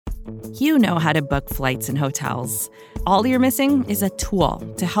You know how to book flights and hotels. All you're missing is a tool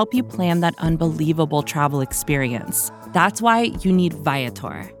to help you plan that unbelievable travel experience. That's why you need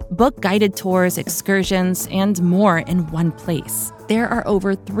Viator. Book guided tours, excursions, and more in one place. There are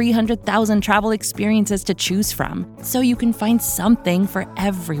over 300,000 travel experiences to choose from, so you can find something for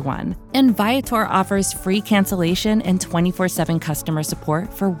everyone. And Viator offers free cancellation and 24/7 customer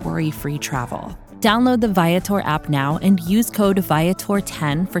support for worry-free travel. Download the Viator app now and use code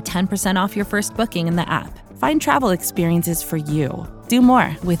Viator10 for 10% off your first booking in the app. Find travel experiences for you. Do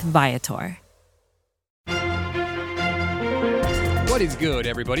more with Viator. What is good,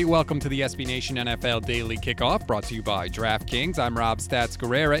 everybody? Welcome to the SB Nation NFL Daily Kickoff, brought to you by DraftKings. I'm Rob Stats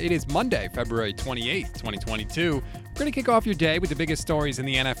Guerrera. It is Monday, February 28th, 2022. We're going to kick off your day with the biggest stories in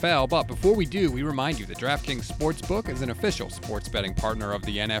the NFL, but before we do, we remind you that DraftKings Sportsbook is an official sports betting partner of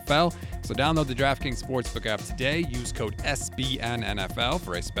the NFL. So download the DraftKings Sportsbook app today. Use code SBNNFL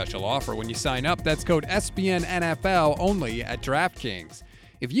for a special offer when you sign up. That's code SBNNFL only at DraftKings.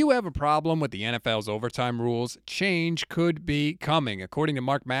 If you have a problem with the NFL's overtime rules, change could be coming. According to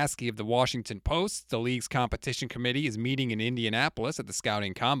Mark Maskey of the Washington Post, the league's competition committee is meeting in Indianapolis at the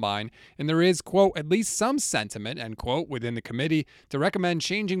Scouting Combine, and there is, quote, at least some sentiment, end quote, within the committee to recommend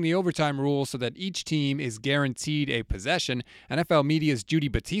changing the overtime rules so that each team is guaranteed a possession. NFL Media's Judy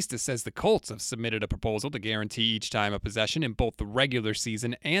Batista says the Colts have submitted a proposal to guarantee each time a possession in both the regular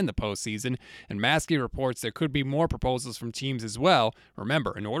season and the postseason, and Maskey reports there could be more proposals from teams as well.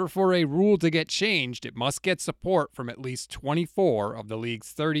 Remember, in order for a rule to get changed, it must get support from at least 24 of the league's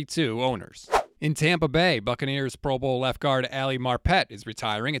 32 owners. In Tampa Bay, Buccaneers Pro Bowl left guard Ali Marpet is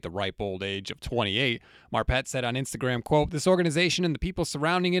retiring at the ripe old age of 28. Marpet said on Instagram, quote, "This organization and the people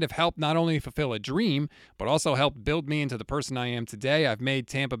surrounding it have helped not only fulfill a dream, but also helped build me into the person I am today. I've made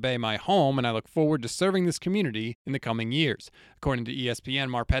Tampa Bay my home, and I look forward to serving this community in the coming years." According to ESPN,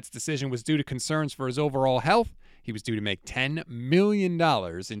 Marpet's decision was due to concerns for his overall health. He was due to make $10 million in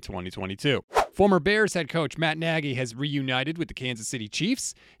 2022. Former Bears head coach Matt Nagy has reunited with the Kansas City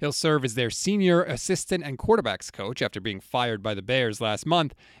Chiefs. He'll serve as their senior assistant and quarterbacks coach after being fired by the Bears last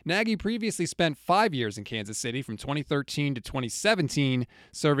month. Nagy previously spent 5 years in Kansas City from 2013 to 2017,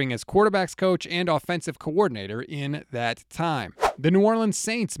 serving as quarterbacks coach and offensive coordinator in that time. The New Orleans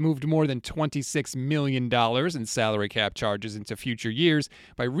Saints moved more than $26 million in salary cap charges into future years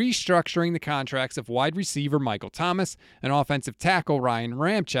by restructuring the contracts of wide receiver Michael Thomas and offensive tackle Ryan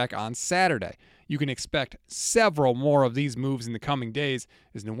Ramczyk on Saturday. You can expect several more of these moves in the coming days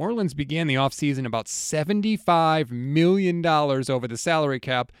as New Orleans began the offseason about $75 million over the salary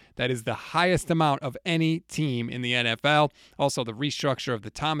cap. That is the highest amount of any team in the NFL. Also, the restructure of the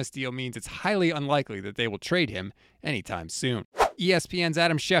Thomas deal means it's highly unlikely that they will trade him anytime soon. ESPN's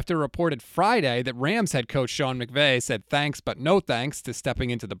Adam Schefter reported Friday that Rams head coach Sean McVay said thanks but no thanks to stepping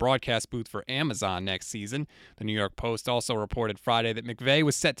into the broadcast booth for Amazon next season. The New York Post also reported Friday that McVay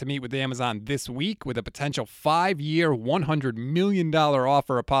was set to meet with Amazon this week with a potential 5-year, $100 million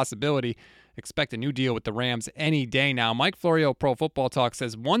offer a possibility. Expect a new deal with the Rams any day now. Mike Florio, Pro Football Talk,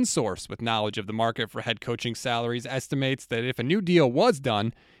 says one source with knowledge of the market for head coaching salaries estimates that if a new deal was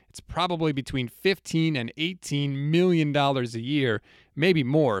done, it's probably between $15 and $18 million a year, maybe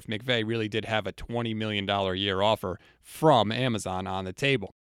more if McVay really did have a $20 million a year offer from Amazon on the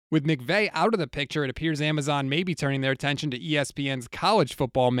table. With McVay out of the picture, it appears Amazon may be turning their attention to ESPN's college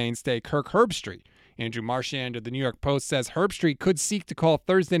football mainstay Kirk Herbstreit. Andrew Marchand of the New York Post says Herbstreit could seek to call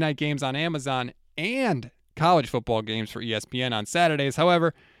Thursday night games on Amazon and college football games for ESPN on Saturdays.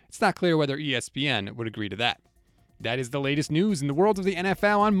 However, it's not clear whether ESPN would agree to that. That is the latest news in the world of the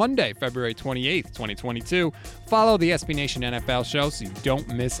NFL on Monday, February 28th, 2022. Follow the SB Nation NFL show so you don't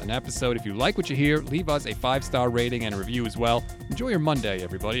miss an episode. If you like what you hear, leave us a 5-star rating and a review as well. Enjoy your Monday,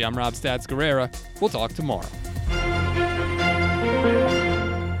 everybody. I'm Rob Stats Guerrera. We'll talk tomorrow.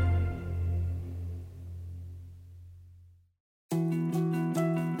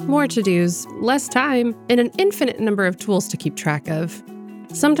 More to-dos, less time, and an infinite number of tools to keep track of.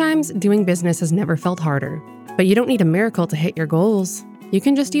 Sometimes doing business has never felt harder. But you don't need a miracle to hit your goals. You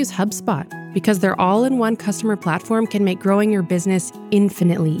can just use HubSpot because their all-in-one customer platform can make growing your business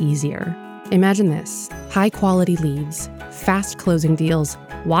infinitely easier. Imagine this: high-quality leads, fast closing deals,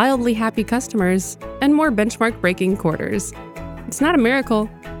 wildly happy customers, and more benchmark-breaking quarters. It's not a miracle,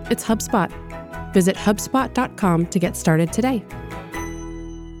 it's HubSpot. Visit HubSpot.com to get started today.